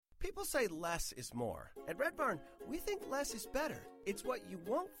People say less is more. At Red Barn, we think less is better. It's what you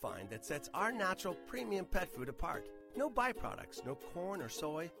won't find that sets our natural premium pet food apart. No byproducts, no corn or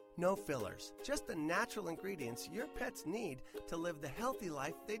soy, no fillers. Just the natural ingredients your pets need to live the healthy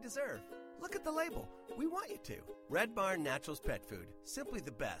life they deserve. Look at the label. We want you to. Red Barn Naturals Pet Food. Simply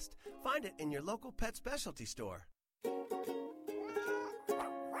the best. Find it in your local pet specialty store.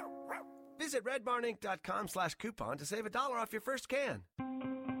 Visit redbarninc.com/coupon to save $1 off your first can.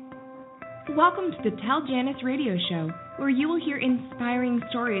 Welcome to the Tell Janice radio show, where you will hear inspiring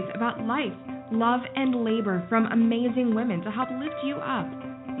stories about life, love, and labor from amazing women to help lift you up.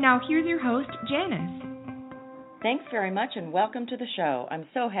 Now, here's your host, Janice. Thanks very much, and welcome to the show. I'm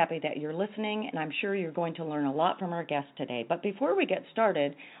so happy that you're listening, and I'm sure you're going to learn a lot from our guest today. But before we get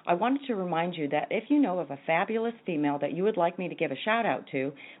started, I wanted to remind you that if you know of a fabulous female that you would like me to give a shout-out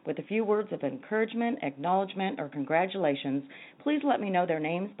to with a few words of encouragement, acknowledgement, or congratulations, please let me know their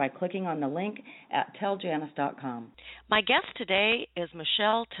names by clicking on the link at telljanice.com. My guest today is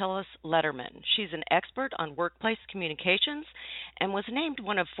Michelle Tillis Lederman. She's an expert on workplace communications and was named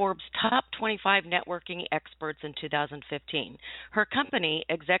one of Forbes' top 25 networking experts in 2015. Her company,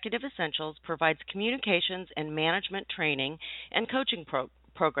 Executive Essentials, provides communications and management training and coaching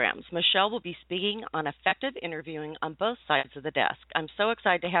programs. Michelle will be speaking on effective interviewing on both sides of the desk. I'm so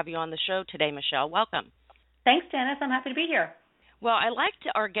excited to have you on the show today, Michelle. Welcome. Thanks, Janice. I'm happy to be here. Well, I'd like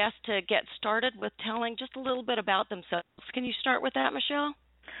our guests to get started with telling just a little bit about themselves. Can you start with that, Michelle?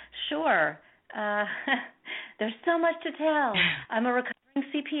 Sure. There's so much to tell. I'm a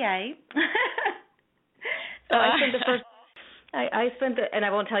recovering CPA. So I spent and I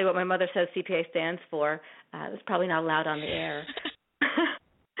won't tell you what my mother says CPA stands for. It's probably not allowed on the air.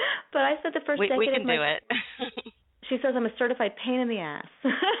 But I spent the first decade we can of my... do it. She says I'm a certified pain in the ass.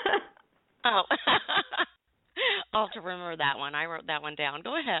 Oh. I'll have to remember that one. I wrote that one down.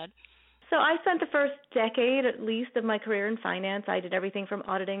 Go ahead. So I spent the first decade, at least, of my career in finance. I did everything from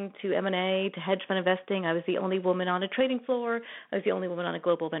auditing to M&A to hedge fund investing. I was the only woman on a trading floor. I was the only woman on a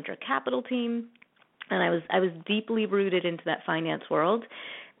global venture capital team. And I was deeply rooted into that finance world,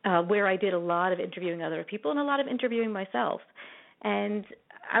 where I did a lot of interviewing other people and a lot of interviewing myself. And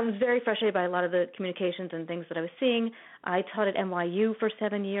I was very frustrated by a lot of the communications and things that I was seeing. I taught at NYU for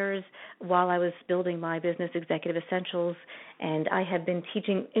 7 years while I was building my business, Executive Essentials, and I have been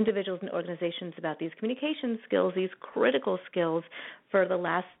teaching individuals and organizations about these communication skills, these critical skills, for the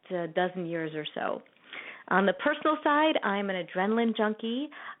last dozen years or so. On the personal side, I'm an adrenaline junkie.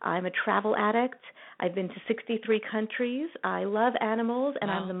 I'm a travel addict. I've been to 63 countries. I love animals,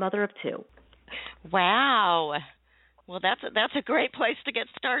 and I'm the mother of 2. Wow. Well, that's a great place to get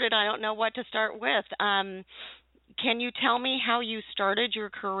started. I don't know what to start with. Can you tell me how you started your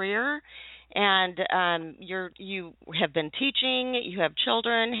career? And you have been teaching. You have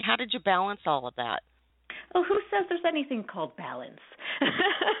children. How did you balance all of that? Oh, who says there's anything called balance?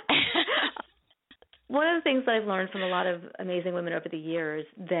 One of the things that I've learned from a lot of amazing women over the years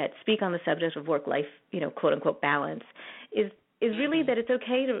that speak on the subject of work-life, quote unquote balance, is really that it's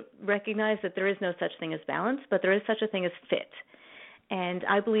okay to recognize that there is no such thing as balance, but there is such a thing as fit. And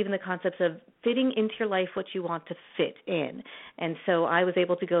I believe in the concepts of fitting into your life what you want to fit in. And so I was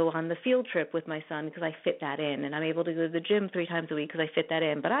able to go on the field trip with my son because I fit that in, and I'm able to go to the gym 3 times a week because I fit that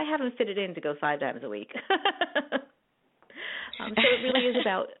in, but I haven't fitted in to go 5 times a week. So it really is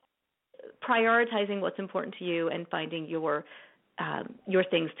about prioritizing what's important to you and finding your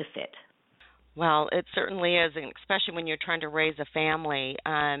things to fit. Well, it certainly is, and especially when you're trying to raise a family.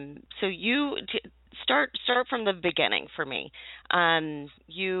 So you start from the beginning for me.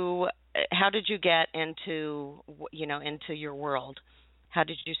 How did you get into your world? How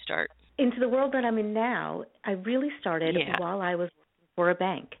did you start? Into the world that I'm in now, I really started while I was working for a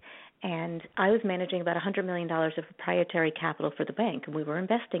bank. And I was managing about $100 million of proprietary capital for the bank, and we were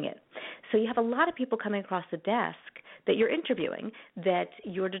investing it. So you have a lot of people coming across the desk that you're interviewing that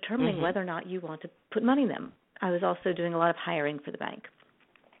you're determining whether or not you want to put money in them. I was also doing a lot of hiring for the bank.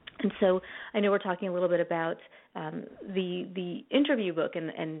 And so I know we're talking a little bit about the interview book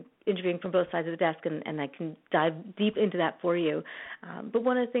and interviewing from both sides of the desk, and I can dive deep into that for you. But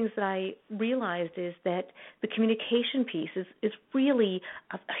one of the things that I realized is that the communication piece is really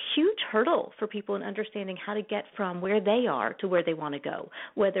a huge hurdle for people in understanding how to get from where they are to where they want to go,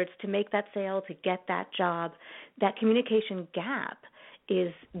 whether it's to make that sale, to get that job. That communication gap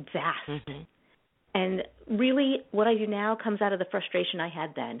is vast. And really what I do now comes out of the frustration I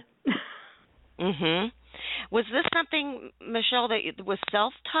had then. Was this something, Michelle, that was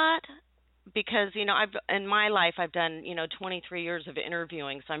self-taught because, I've in my life I've done, 23 years of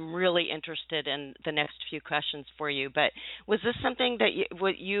interviewing, so I'm really interested in the next few questions for you. But was this something that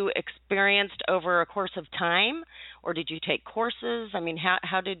you experienced over a course of time, or did you take courses? I mean,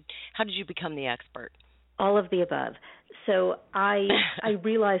 how did you become the expert? All of the above. So I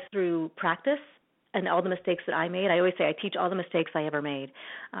realized through practice and all the mistakes that I made. I always say I teach all the mistakes I ever made.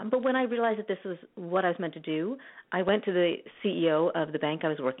 But when I realized that this was what I was meant to do, I went to the CEO of the bank I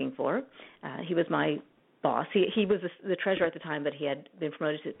was working for. He was my boss. He was the treasurer at the time, but he had been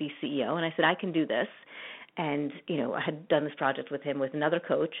promoted to be CEO. And I said, I can do this. And, I had done this project with him with another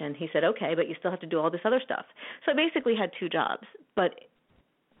coach. And he said, okay, but you still have to do all this other stuff. So I basically had two jobs. But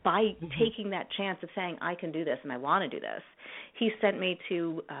by taking that chance of saying, I can do this and I want to do this, he sent me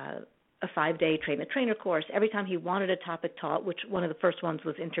to a 5-day train-the-trainer course. Every time he wanted a topic taught, which one of the first ones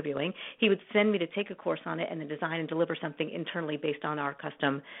was interviewing, he would send me to take a course on it and then design and deliver something internally based on our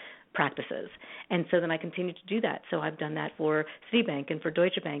custom practices. And so then I continued to do that. So I've done that for Citibank and for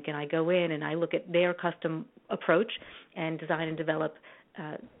Deutsche Bank, and I go in and I look at their custom approach and design and develop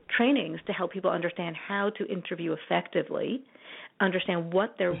trainings to help people understand how to interview effectively, understand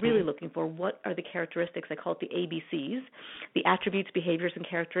what they're really looking for, what are the characteristics, I call it the ABCs, the attributes, behaviors, and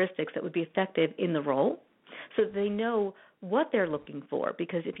characteristics that would be effective in the role, so that they know what they're looking for.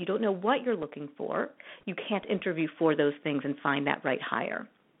 Because if you don't know what you're looking for, you can't interview for those things and find that right hire.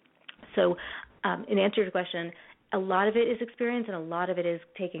 So in answer to your question, a lot of it is experience and a lot of it is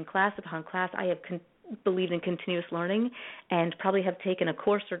taking class upon class. I have believed in continuous learning and probably have taken a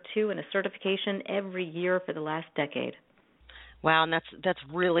course or two and a certification every year for the last decade. Wow, and that's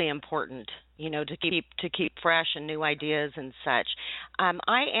really important, to keep fresh and new ideas and such.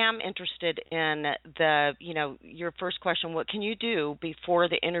 I am interested in your first question. What can you do before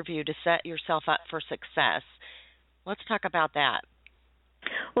the interview to set yourself up for success? Let's talk about that.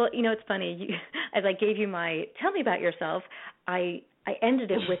 Well, it's funny. As I gave you my tell me about yourself, I ended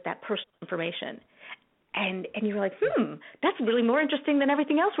it with that personal information. And you were like, that's really more interesting than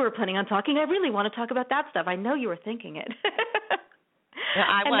everything else we were planning on talking. I really want to talk about that stuff. I know you were thinking it. Yeah,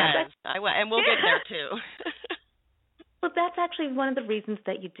 I was, and we'll get there too. Well, that's actually one of the reasons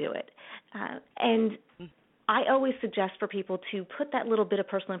that you do it. And I always suggest for people to put that little bit of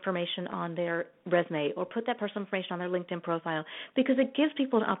personal information on their resume or put that personal information on their LinkedIn profile, because it gives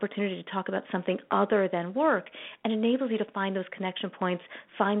people an opportunity to talk about something other than work and enables you to find those connection points,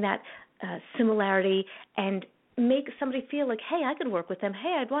 find that similarity, and make somebody feel like, hey, I could work with them.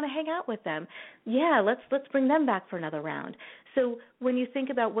 Hey, I'd want to hang out with them. Yeah, let's bring them back for another round. So when you think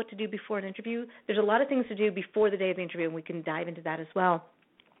about what to do before an interview, there's a lot of things to do before the day of the interview, and we can dive into that as well.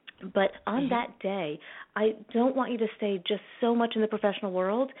 But on that day, I don't want you to stay just so much in the professional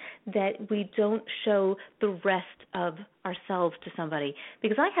world that we don't show the rest of ourselves to somebody.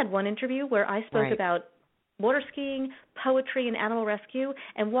 Because I had one interview where I spoke about water skiing, poetry, and animal rescue,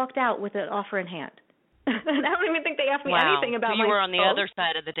 and walked out with an offer in hand. And I don't even think they asked me anything about you were on the other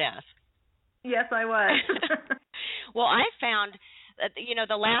side of the desk. Yes, I was. Well, I found that,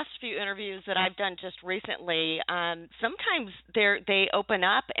 the last few interviews that I've done just recently, sometimes they open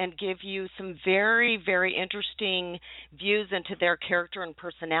up and give you some very, very interesting views into their character and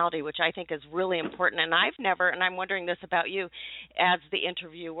personality, which I think is really important. And I'm wondering this about you as the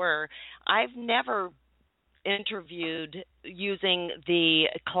interviewer, I've never interviewed using the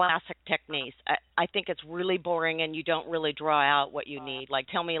classic techniques. I think it's really boring and you don't really draw out what you need. Like,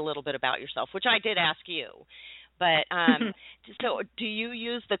 tell me a little bit about yourself, which I did ask you. But so do you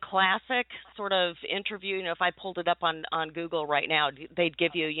use the classic sort of interview? If I pulled it up on Google right now, they'd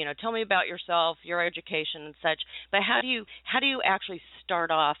give you, tell me about yourself, your education and such. But how do you actually start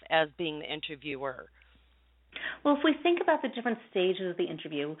off as being the interviewer? Well, if we think about the different stages of the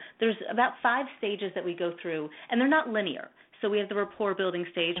interview, there's about 5 stages that we go through, and they're not linear. So we have the rapport building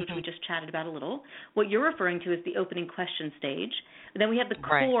stage, which we just chatted about a little. What you're referring to is the opening question stage. Then we have the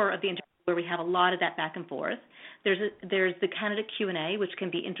core of the interview, where we have a lot of that back and forth. There's the candidate Q&A, which can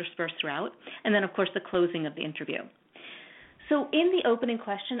be interspersed throughout, and then, of course, the closing of the interview. So in the opening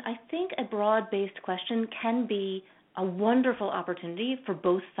question, I think a broad-based question can be a wonderful opportunity for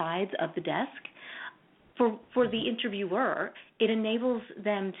both sides of the desk. For the interviewer, it enables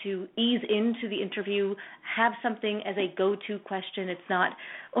them to ease into the interview, have something as a go-to question. It's not,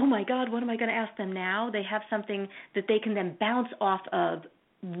 oh, my God, what am I going to ask them now? They have something that they can then bounce off of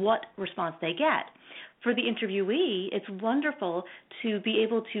what response they get. For the interviewee, it's wonderful to be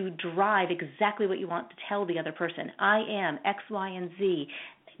able to drive exactly what you want to tell the other person. I am X, Y, and Z.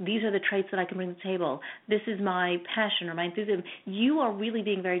 these are the traits that I can bring to the table. This is my passion or my enthusiasm. You are really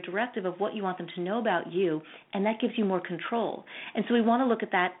being very directive of what you want them to know about you, and that gives you more control. And so we want to look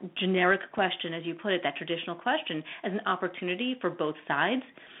at that generic question, as you put it, that traditional question, as an opportunity for both sides.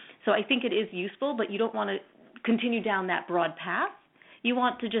 So I think it is useful, but you don't want to continue down that broad path. You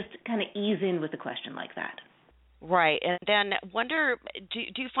want to just kind of ease in with a question like that. Right, and then wonder, do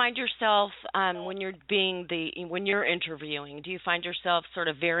you find yourself when you're interviewing, do you find yourself sort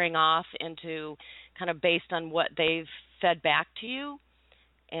of veering off into kind of based on what they've fed back to you?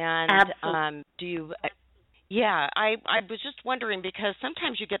 And Absolutely. Yeah, I was just wondering, because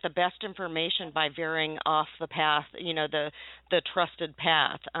sometimes you get the best information by veering off the path, the trusted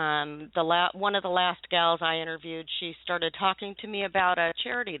path. One of the last gals I interviewed, she started talking to me about a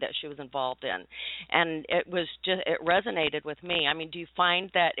charity that she was involved in, and it resonated with me. I mean, do you find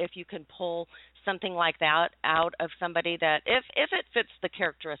that if you can pull something like that out of somebody, that if it fits the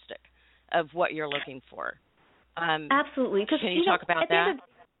characteristic of what you're looking for? Absolutely. Can you talk about that?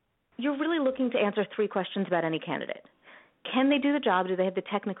 You're really looking to answer three questions about any candidate. Can they do the job? Do they have the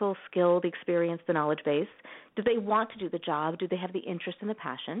technical skill, the experience, the knowledge base? Do they want to do the job? Do they have the interest and the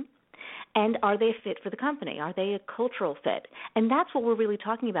passion? And are they a fit for the company? Are they a cultural fit? And that's what we're really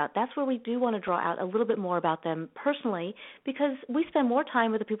talking about. That's where we do want to draw out a little bit more about them personally, because we spend more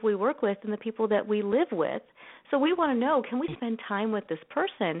time with the people we work with than the people that we live with. So we want to know, can we spend time with this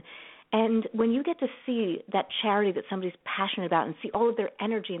person? And when you get to see that charity that somebody's passionate about and see all of their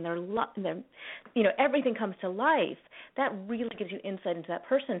energy and their everything comes to life, that really gives you insight into that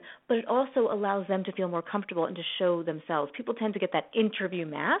person. But it also allows them to feel more comfortable and to show themselves. People tend to get that interview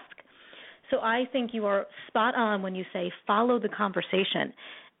mask. So I think you are spot on when you say follow the conversation.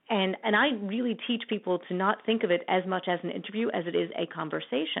 And I really teach people to not think of it as much as an interview as it is a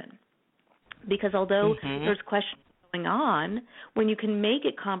conversation. Because although there's questions going on, when you can make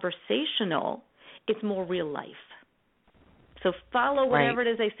it conversational, it's more real life. So follow whatever it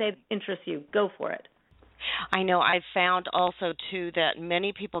is they say that interests you. Go for it. I know I've found also, too, that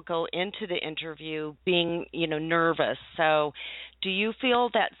many people go into the interview being, nervous. So do you feel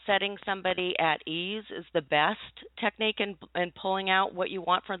that setting somebody at ease is the best technique in pulling out what you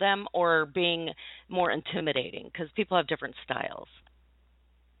want for them, or being more intimidating? Because people have different styles.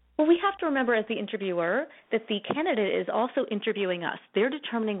 Well, we have to remember as the interviewer that the candidate is also interviewing us. They're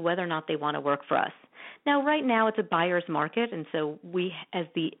determining whether or not they want to work for us. Now, right now it's a buyer's market, and so we, as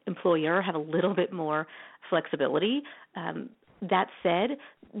the employer, have a little bit more flexibility. That said,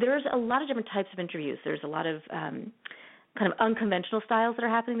 there's a lot of different types of interviews. There's a lot of kind of unconventional styles that are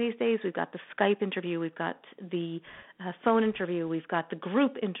happening these days. We've got the Skype interview. We've got the phone interview. We've got the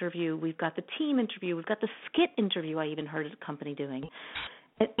group interview. We've got the team interview. We've got the skit interview I even heard a company doing.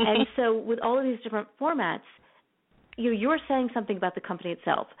 And so with all of these different formats, you're saying something about the company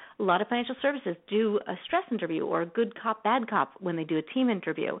itself. A lot of financial services do a stress interview or a good cop, bad cop when they do a team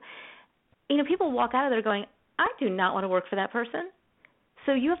interview. People walk out of there going, I do not want to work for that person.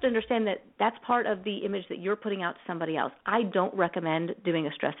 So you have to understand that that's part of the image that you're putting out to somebody else. I don't recommend doing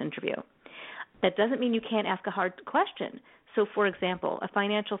a stress interview. That doesn't mean you can't ask a hard question. So, for example, a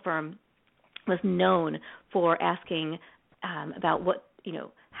financial firm was known for asking about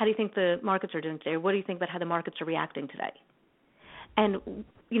how do you think the markets are doing today? Or what do you think about how the markets are reacting today? And,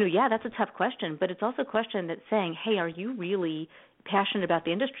 that's a tough question, but it's also a question that's saying, hey, are you really passionate about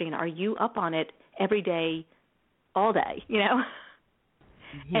the industry, and are you up on it every day, all day,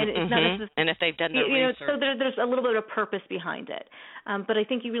 And it's not and if they've done the research. So there's a little bit of purpose behind it. But I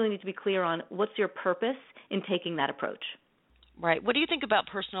think you really need to be clear on what's your purpose in taking that approach. Right. What do you think about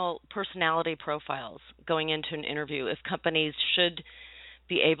personality profiles going into an interview? If companies should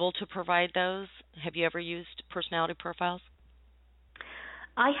be able to provide those, have you ever used personality profiles?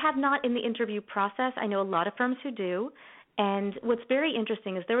 I have not in the interview process. I know a lot of firms who do. And what's very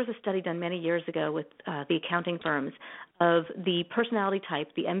interesting is there was a study done many years ago with the accounting firms of the personality type,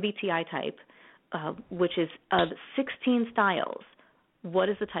 the MBTI type, which is of 16 styles. What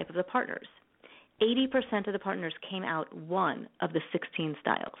is the type of the partners? 80% of the partners came out one of the 16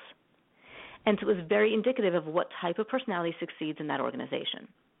 styles. And so it was very indicative of what type of personality succeeds in that organization.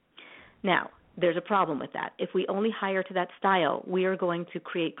 Now, there's a problem with that. If we only hire to that style, we are going to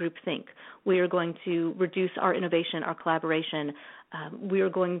create groupthink. We are going to reduce our innovation, our collaboration. We are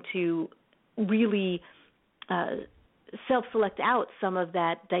going to really self-select out some of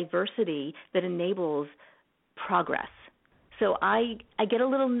that diversity that enables progress. So I get a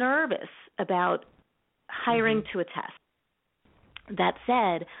little nervous about hiring to a test. That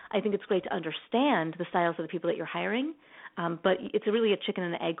said, I think it's great to understand the styles of the people that you're hiring, but it's really a chicken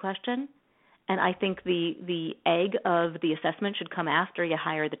and an egg question. And I think the egg of the assessment should come after you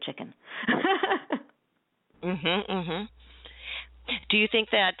hire the chicken. Do you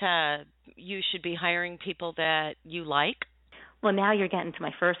think that you should be hiring people that you like? Well, now you're getting to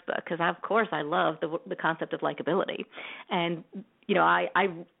my first book, because of course I love the concept of likability. And, I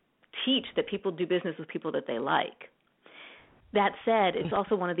teach that people do business with people that they like. That said, it's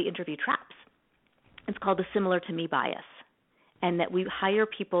also one of the interview traps. It's called the similar to me bias, and that we hire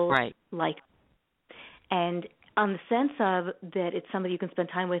people like. And on the sense of that it's somebody you can spend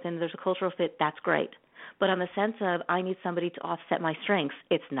time with and there's a cultural fit, that's great. But on the sense of I need somebody to offset my strengths,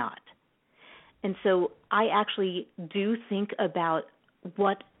 it's not. And so I actually do think about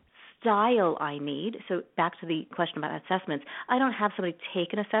what style I need. So back to the question about assessments, I don't have somebody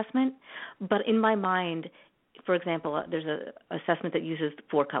take an assessment, but in my mind, for example, there's an assessment that uses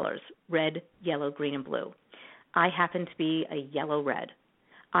 4 colors, red, yellow, green, and blue. I happen to be a yellow-red.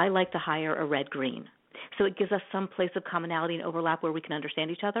 I like to hire a red-green. So it gives us some place of commonality and overlap where we can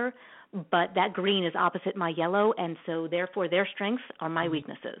understand each other, but that green is opposite my yellow, and so therefore their strengths are my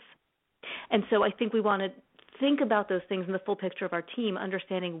weaknesses. And so I think we want to think about those things in the full picture of our team,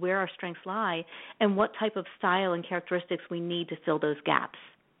 understanding where our strengths lie and what type of style and characteristics we need to fill those gaps.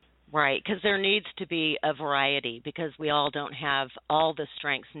 Right, because there needs to be a variety, because we all don't have all the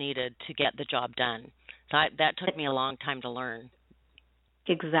strengths needed to get the job done. That took me a long time to learn.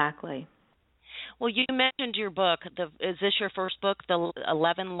 Exactly. Well, you mentioned your book. Is this your first book, The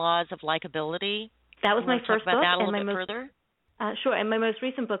 11 Laws of Likability? That was my first book. Talk about that a little bit further? Sure, and my most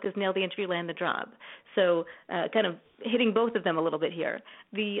recent book is Nail the Interview, Land the Job. So kind of hitting both of them a little bit here.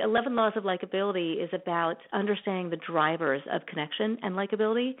 The 11 Laws of Likability is about understanding the drivers of connection and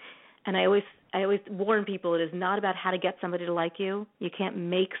likability. And I always warn people, it is not about how to get somebody to like you. You can't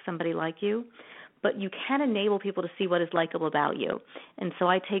make somebody like you, but you can enable people to see what is likable about you. And so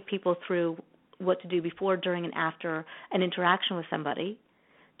I take people through what to do before, during, and after an interaction with somebody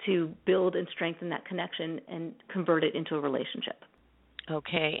to build and strengthen that connection and convert it into a relationship.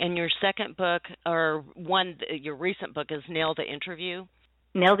 Okay, and your second book, your recent book is Nail the Interview?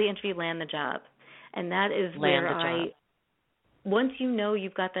 Nail the Interview, Land the Job. And that is once you know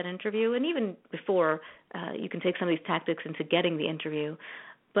you've got that interview, and even before, you can take some of these tactics into getting the interview,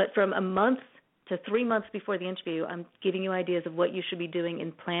 but from a month to 3 months before the interview, I'm giving you ideas of what you should be doing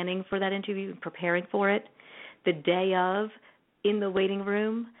in planning for that interview and preparing for it, the day of, in the waiting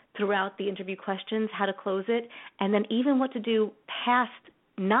room, throughout the interview questions, how to close it, and then even what to do past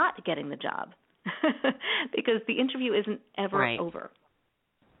not getting the job, because the interview isn't ever over.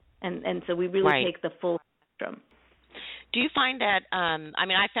 And so we really take the full spectrum. Do you find that,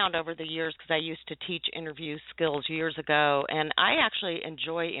 I found over the years, because I used to teach interview skills years ago, and I actually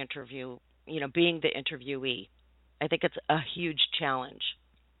enjoy being the interviewee. I think it's a huge challenge.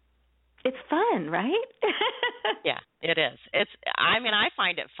 It's fun, right? Yeah, it is. I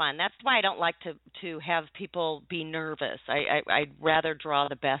find it fun. That's why I don't like to have people be nervous. I'd rather draw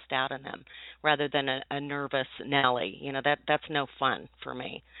the best out of them rather than a nervous Nelly. That's no fun for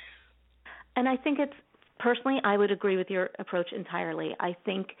me. And I think personally, I would agree with your approach entirely. I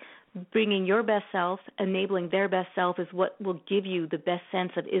think bringing your best self, enabling their best self is what will give you the best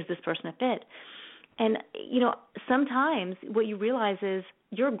sense of, is this person a fit? And, sometimes what you realize is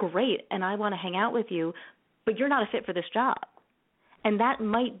you're great and I want to hang out with you, but you're not a fit for this job. And that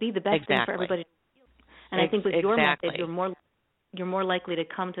might be the best thing for everybody. And I think with your method, you're more likely to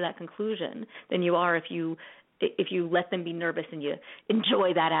come to that conclusion than you are if you let them be nervous and you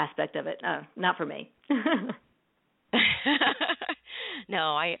enjoy that aspect of it. Not for me.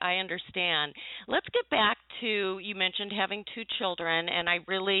 No, I understand. Let's get back to, you mentioned having 2 children, and I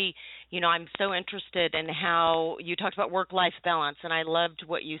really, I'm so interested in how you talked about work-life balance, and I loved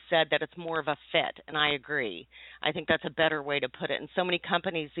what you said, that it's more of a fit, and I agree. I think that's a better way to put it. And so many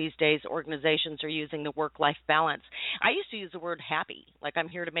companies these days, organizations are using the work-life balance. I used to use the word happy, like I'm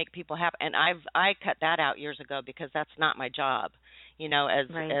here to make people happy, and I cut that out years ago because that's not my job,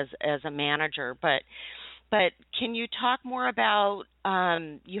 as a manager. But can you talk more about,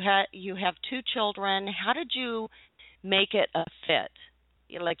 you have 2 children. How did you make it a fit?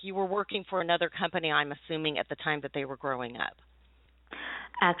 Like you were working for another company, I'm assuming, at the time that they were growing up.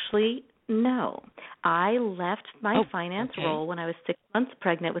 Actually, no. I left my finance role when I was 6 months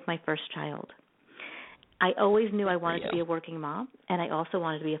pregnant with my first child. I always knew I wanted to be a working mom, and I also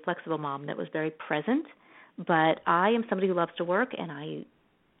wanted to be a flexible mom that was very present. But I am somebody who loves to work, and I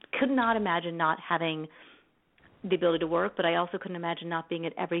could not imagine not having the ability to work, but I also couldn't imagine not being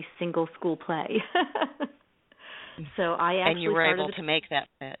at every single school play. So I actually and you were able to make that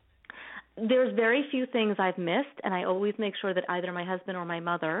fit. There's very few things I've missed, and I always make sure that either my husband or my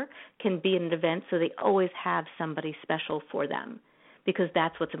mother can be at an event, so they always have somebody special for them, because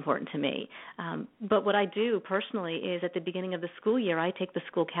that's what's important to me. But what I do personally is at the beginning of the school year, I take the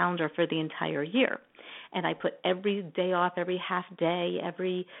school calendar for the entire year, and I put every day off, every half day,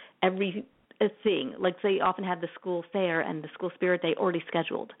 every thing. Like they often have the school fair and the school spirit day already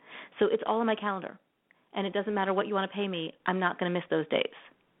scheduled. So it's all on my calendar, and it doesn't matter what you want to pay me. I'm not going to miss those days.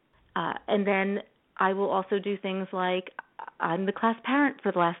 And then I will also do things like I'm the class parent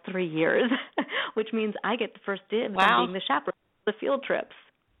for the last 3 years, which means I get the first dibs on being the chaperone for the field trips.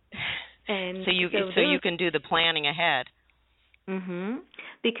 And so you can do the planning ahead.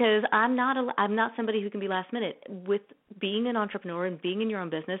 Because I'm not somebody who can be last minute. With being an entrepreneur and being in your own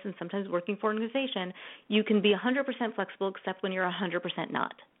business and sometimes working for an organization, you can be 100% flexible except when you're 100%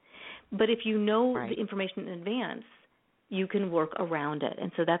 not. But if you know the information in advance, you can work around it.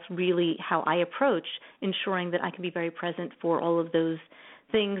 And so that's really how I approach ensuring that I can be very present for all of those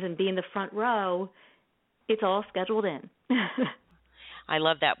things and be in the front row. It's all scheduled in. I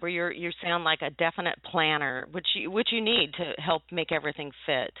love that. Where you sound like a definite planner, which you need to help make everything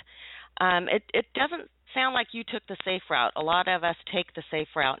fit. It doesn't sound like you took the safe route. A lot of us take the safe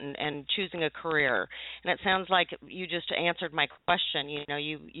route and choosing a career. And it sounds like you just answered my question. You know,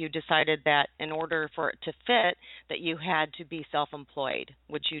 you decided that in order for it to fit, that you had to be self-employed,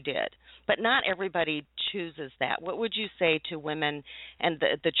 which you did. But not everybody chooses that. What would you say to women and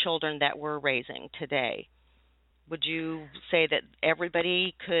the children that we're raising today? Would you say that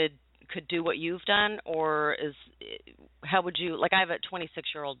everybody could do what you've done, or how would you, like I have a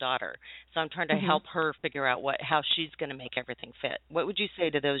 26-year-old daughter, so I'm trying to help her figure out how she's going to make everything fit. What would you say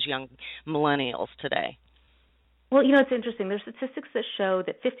to those young millennials today? Well, you know, it's interesting. There's statistics that show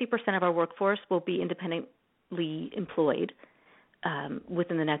that 50% of our workforce will be independently employed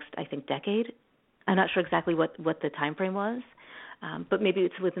within the next, I think, decade. I'm not sure exactly what the time frame was. But maybe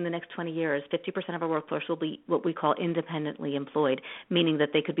it's within the next 20 years, 50% of our workforce will be what we call independently employed, meaning that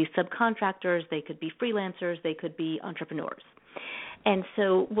they could be subcontractors, they could be freelancers, they could be entrepreneurs. And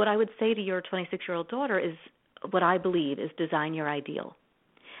so what I would say to your 26-year-old daughter is what I believe is design your ideal.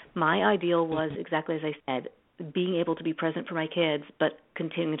 My ideal was exactly as I said, being able to be present for my kids, but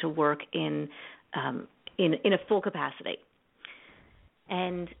continuing to work in a full capacity.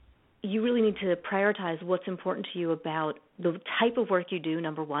 And you really need to prioritize what's important to you about the type of work you do,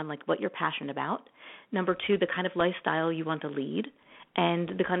 number one, like what you're passionate about. Number two, the kind of lifestyle you want to lead, and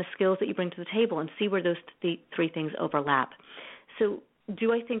the kind of skills that you bring to the table, and see where those three things overlap. So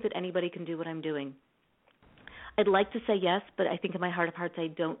do I think that anybody can do what I'm doing? I'd like to say yes, but I think in my heart of hearts I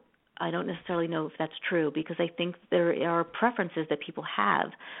don't necessarily know if that's true, because I think there are preferences that people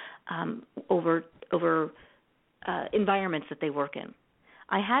have over environments that they work in.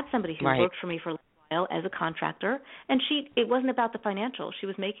 I had somebody who worked for me for a while as a contractor, and it wasn't about the financial. She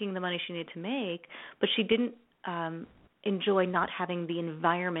was making the money she needed to make, but she didn't enjoy not having the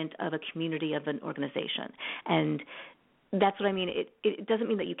environment of a community, of an organization. And that's what I mean. It doesn't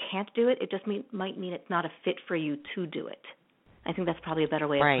mean that you can't do it. It just might mean it's not a fit for you to do it. I think that's probably a better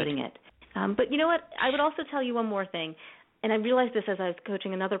way of putting it. But you know what? I would also tell you one more thing, and I realized this as I was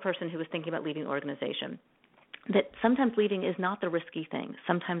coaching another person who was thinking about leaving an organization, that sometimes leaving is not the risky thing.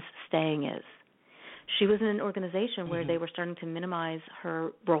 Sometimes staying is. She was in an organization where they were starting to minimize her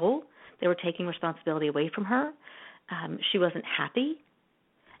role. They were taking responsibility away from her. She wasn't happy.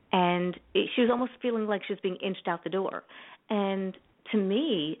 And she was almost feeling like she was being inched out the door. And to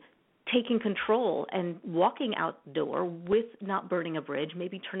me, taking control and walking out the door with not burning a bridge,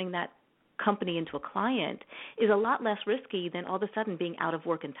 maybe turning that company into a client, is a lot less risky than all of a sudden being out of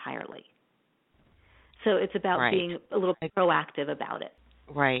work entirely. So it's about being a little proactive about it.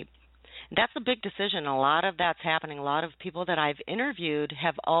 Right. That's a big decision. A lot of that's happening. A lot of people that I've interviewed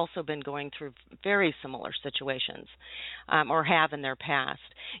have also been going through very similar situations or have in their past.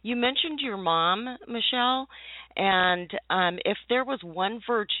 You mentioned your mom, Michelle, and if there was one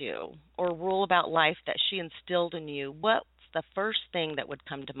virtue or rule about life that she instilled in you, what's the first thing that would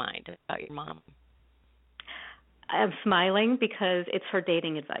come to mind about your mom? I'm smiling because it's her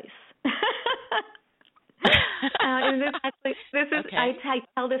dating advice. And this is okay. I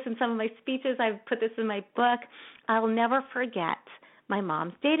tell this in some of my speeches. I've put this in my book. I'll never forget my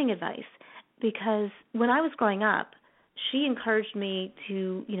mom's dating advice, because when I was growing up, she encouraged me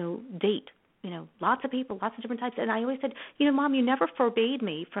to, date, lots of people, lots of different types. And I always said, Mom, you never forbade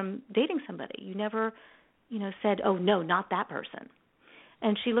me from dating somebody. You never, said, oh, no, not that person.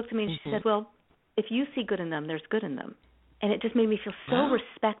 And she looked at me and she said, well, if you see good in them, there's good in them. And it just made me feel so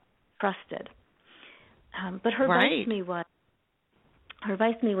respected, trusted. But her advice to me was, her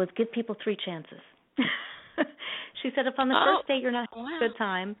advice to me was give people 3 chances. She said if on the first date you're not having a good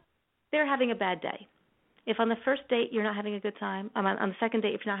time, they're having a bad day. If on the first date you're not having a good time, on the second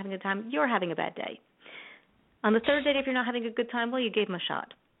date if you're not having a good time, you're having a bad day. On the third date if you're not having a good time, well, you gave them a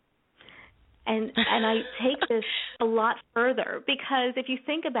shot. And I take this a lot further because if you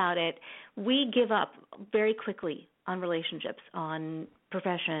think about it, we give up very quickly on relationships, on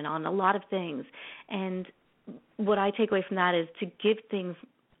profession, on a lot of things. And what I take away from that is to give things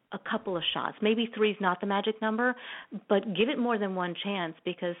a couple of shots. Maybe 3 is not the magic number, but give it more than one chance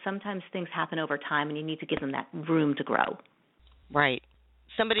because sometimes things happen over time and you need to give them that room to grow. Right.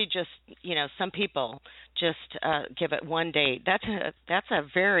 Somebody just, some people just give it one date. That's a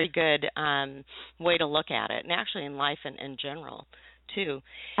very good way to look at it, and actually in life and in general, too.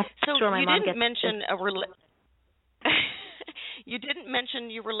 So you didn't mention you didn't mention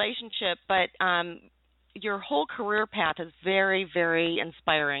your relationship, but your whole career path is very, very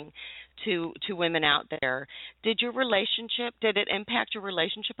inspiring to women out there. Did it impact your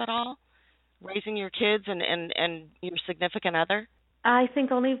relationship at all, raising your kids and your significant other? I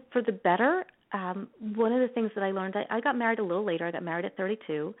think only for the better. One of the things that I learned, I got married a little later. I got married at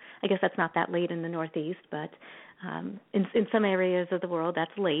 32. I guess that's not that late in the Northeast, but in some areas of the world,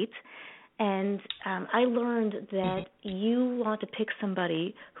 that's late. And I learned that you want to pick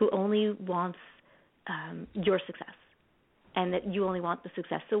somebody who only wants your success and that you only want the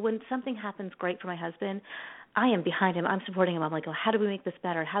success. So when something happens great for my husband, I am behind him. I'm supporting him. I'm like, how do we make this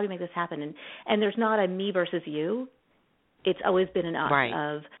better? How do we make this happen? And there's not a me versus you. It's always been an us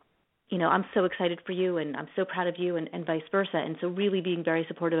of, I'm so excited for you and I'm so proud of you and vice versa. And so really being very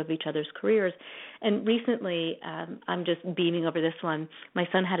supportive of each other's careers. And recently, I'm just beaming over this one. My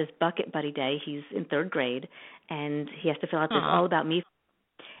son had his bucket buddy day. He's in 3rd grade and he has to fill out this all about me.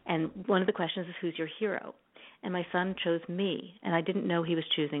 And one of the questions is, who's your hero? And my son chose me, and I didn't know he was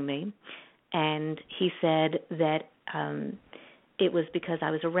choosing me. And he said that it was because I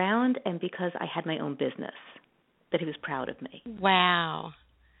was around and because I had my own business, that he was proud of me. Wow.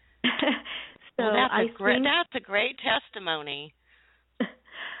 So that's a great testimony.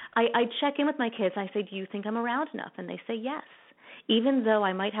 I check in with my kids. I say, do you think I'm around enough? And they say yes. Even though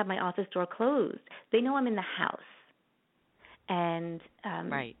I might have my office door closed, they know I'm in the house. And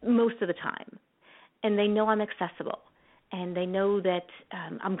most of the time. And they know I'm accessible. And they know that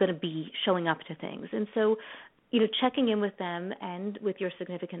I'm going to be showing up to things. And so, checking in with them and with your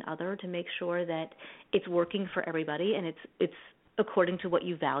significant other to make sure that it's working for everybody and it's according to what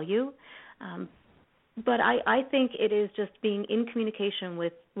you value. But I think it is just being in communication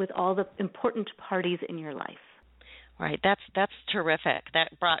with all the important parties in your life. Right. That's terrific.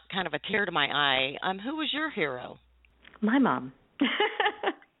 That brought kind of a tear to my eye. Who was your hero? My mom.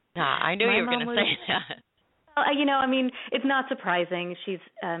 I knew you were going to say that. Well, it's not surprising. She's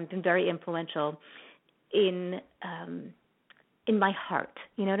been very influential in my heart.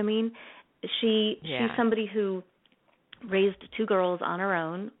 You know what I mean? She's somebody who raised 2 girls on her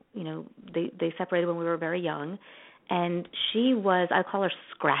own. They separated when we were very young, and she was, I call her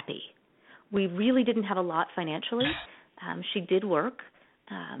scrappy. We really didn't have a lot financially. She did work,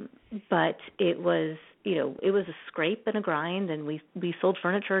 but it was a scrape and a grind, and we sold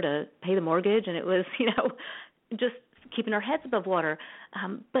furniture to pay the mortgage, and it was, just keeping our heads above water.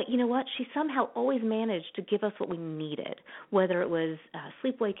 But you know what? She somehow always managed to give us what we needed, whether it was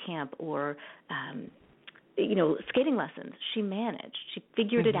sleepaway camp or, skating lessons. She managed. She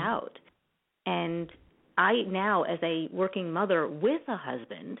figured it out. And I now, as a working mother with a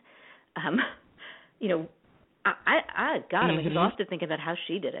husband, I'm exhausted thinking about how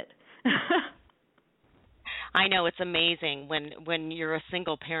she did it. I know, it's amazing when you're a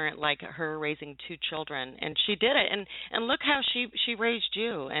single parent like her raising 2 children, and she did it, and look how she raised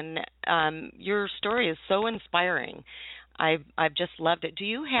you, and your story is so inspiring. I've just loved it. Do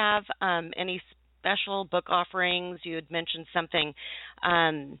you have any special book offerings? You had mentioned something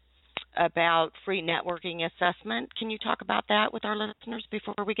about free networking assessment. Can you talk about that with our listeners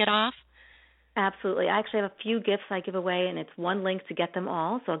before we get off? Absolutely. I actually have a few gifts I give away, and it's one link to get them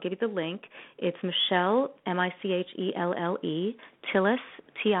all, so I'll give you the link. It's Michelle, Michelle, Tillis,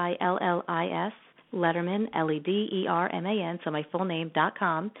 Tillis, Lederman, Lederman, so my full name,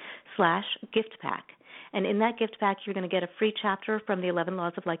 .com/gift pack. And in that gift pack, you're going to get a free chapter from the 11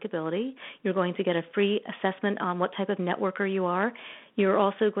 Laws of Likability. You're going to get a free assessment on what type of networker you are. You're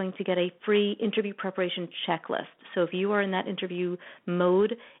also going to get a free interview preparation checklist. So if you are in that interview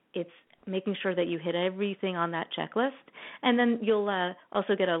mode, it's making sure that you hit everything on that checklist. And then you'll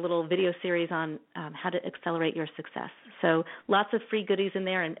also get a little video series on how to accelerate your success. So lots of free goodies in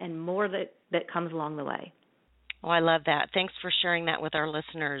there and more that comes along the way. Oh, I love that. Thanks for sharing that with our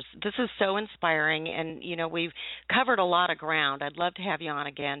listeners. This is so inspiring, and, we've covered a lot of ground. I'd love to have you on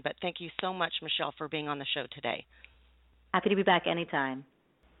again, but thank you so much, Michelle, for being on the show today. Happy to be back anytime.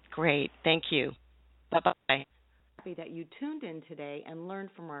 Great. Thank you. Bye-bye. Happy that you tuned in today and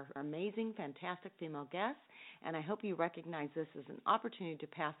learned from our amazing, fantastic female guests, and I hope you recognize this as an opportunity to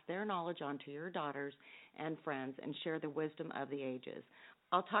pass their knowledge on to your daughters and friends and share the wisdom of the ages.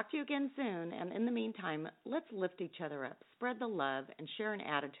 I'll talk to you again soon, and in the meantime, let's lift each other up, spread the love, and share an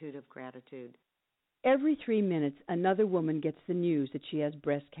attitude of gratitude. Every 3 minutes, another woman gets the news that she has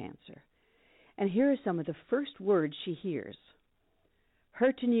breast cancer. And here are some of the first words she hears.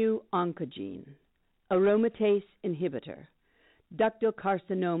 HER2 oncogene, aromatase inhibitor, ductal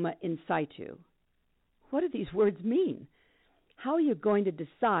carcinoma in situ. What do these words mean? How are you going to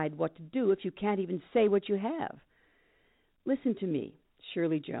decide what to do if you can't even say what you have? Listen to me,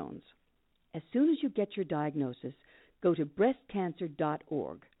 Shirley Jones. As soon as you get your diagnosis, go to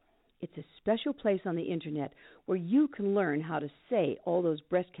breastcancer.org. It's a special place on the Internet where you can learn how to say all those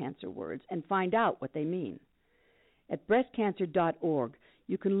breast cancer words and find out what they mean. At breastcancer.org,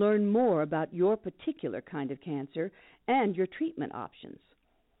 you can learn more about your particular kind of cancer and your treatment options.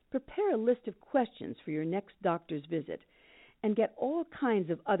 Prepare a list of questions for your next doctor's visit and get all kinds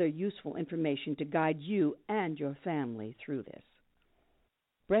of other useful information to guide you and your family through this.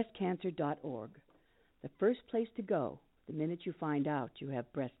 Breastcancer.org, the first place to go the minute you find out you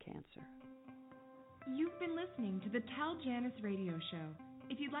have breast cancer. You've been listening to the Tell Janice radio show.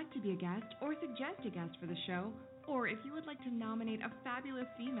 If you'd like to be a guest or suggest a guest for the show, or if you would like to nominate a fabulous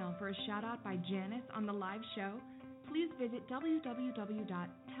female for a shout-out by Janice on the live show, please visit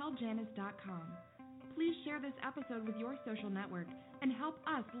www.telljanice.com. Please share this episode with your social network and help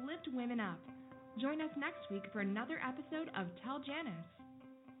us lift women up. Join us next week for another episode of Tell Janice.